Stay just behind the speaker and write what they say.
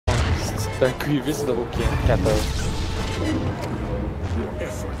C'est un Grievous level 14.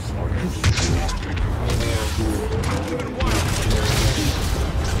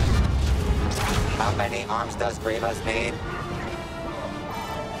 How many arms does Grievous need?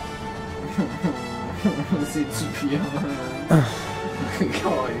 C'est-tu pire?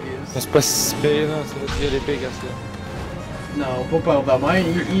 C'est pas si pire, là. C'est déjà l'épée que ça. Non, pas par de même.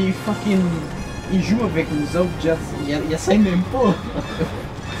 Il fucking... Il joue avec nous autres, Jeff. Il essaie même pas.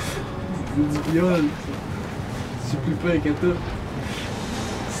 C'est du viol. C'est plus pire que toi.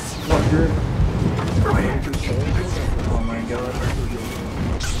 C'est fucker. Oh my god.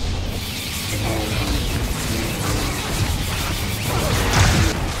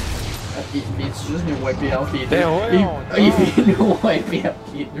 Il est juste nous wiper out les deux. Ben ouais, il fait nous wiper out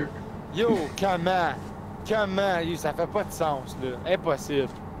les deux. Yo, comment? Comment? Yo, ça fait pas de sens, là. Impossible.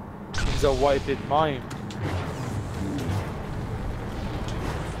 Il nous a wipé de même.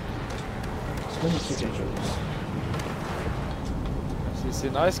 C'est comme si quelque chose.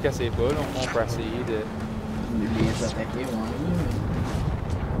 C'est nice que c'est pas, là. On peut essayer de... Les attaquer, ouais.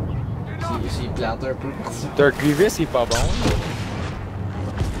 S'il plante un peu. Dark Grievous, il est pas bon.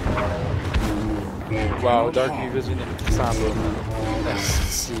 Wow, Dark Grievous, il est sans bas.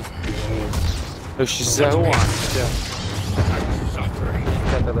 Merci. Là, je suis 0 en tout cas.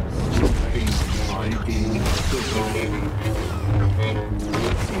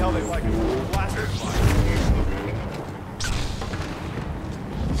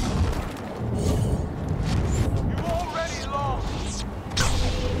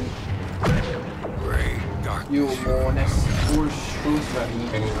 Yo, mon espoir chose varie.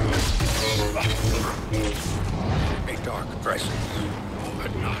 A dark presence,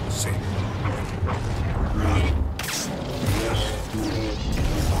 but not sin.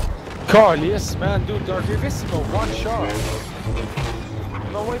 Calice, man, dude, Dark Grievous, il m'a one shot.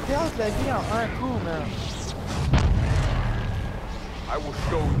 Il m'a wipé out la vie en un coup, man. I will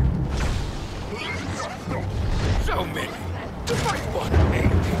show you. So many. To fight one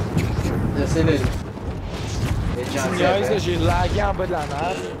name. J'essaie de... Niaise, j'ai lagué en bas de la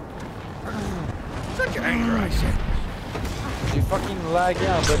map. Such anger, I said. J'ai fucking lagué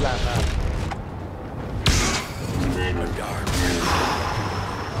en bas de la map. A dark.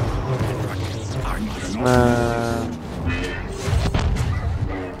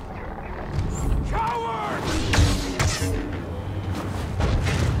 Coward!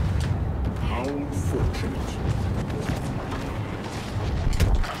 How fortunate.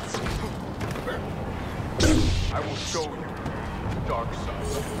 I will show you the dark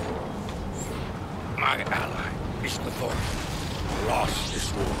side. My ally is the Thorn. Lost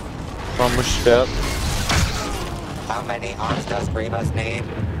this war. Bon, moi je suis fait. How many arms does Grievous need?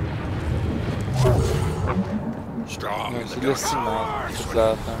 Strong in the C'est dark. l'estimant, toute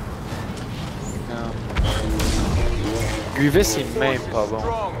la fin. Grievous est même pas bon.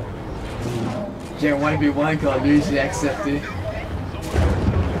 J'ai un 1v1 quand lui, j'ai accepté.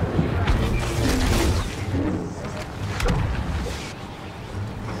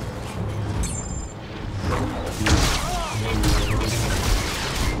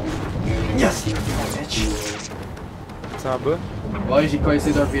 Yes! C'est en bas? Ouais, j'ai pas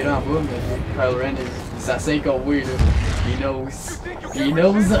essayé d'un virer en bas, mais Kyle Ren, ça sait qu'on oui, là. He knows. He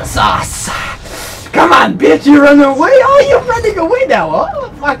knows the sauce! Come on, bitch, you run away! Oh, you're running away now! Oh,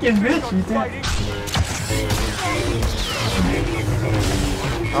 fucking bitch, putain!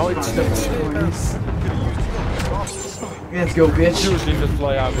 Ah ouais, tu l'as tué, man. Let's go, bitch! Je l'ai fait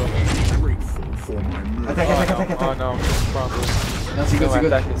fly en bas. Attaque, attaque, attaque, Oh attaque! non, je suis pas en bas. Non, c'est good, c'est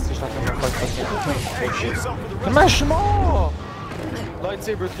good. Je suis en train de me faire. Comment je suis mort?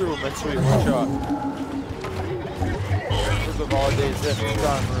 Lightsaber through, m'a tué, one shot. First of all, des F timer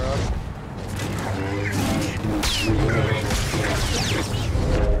up.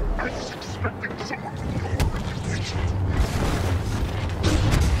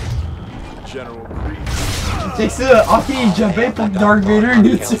 C'est ça! Ok, il jumpait pour que Darth Vader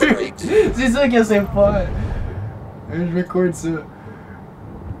nous tue! C'est ça que c'est fun! Je vais recorder ça.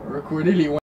 Recorder les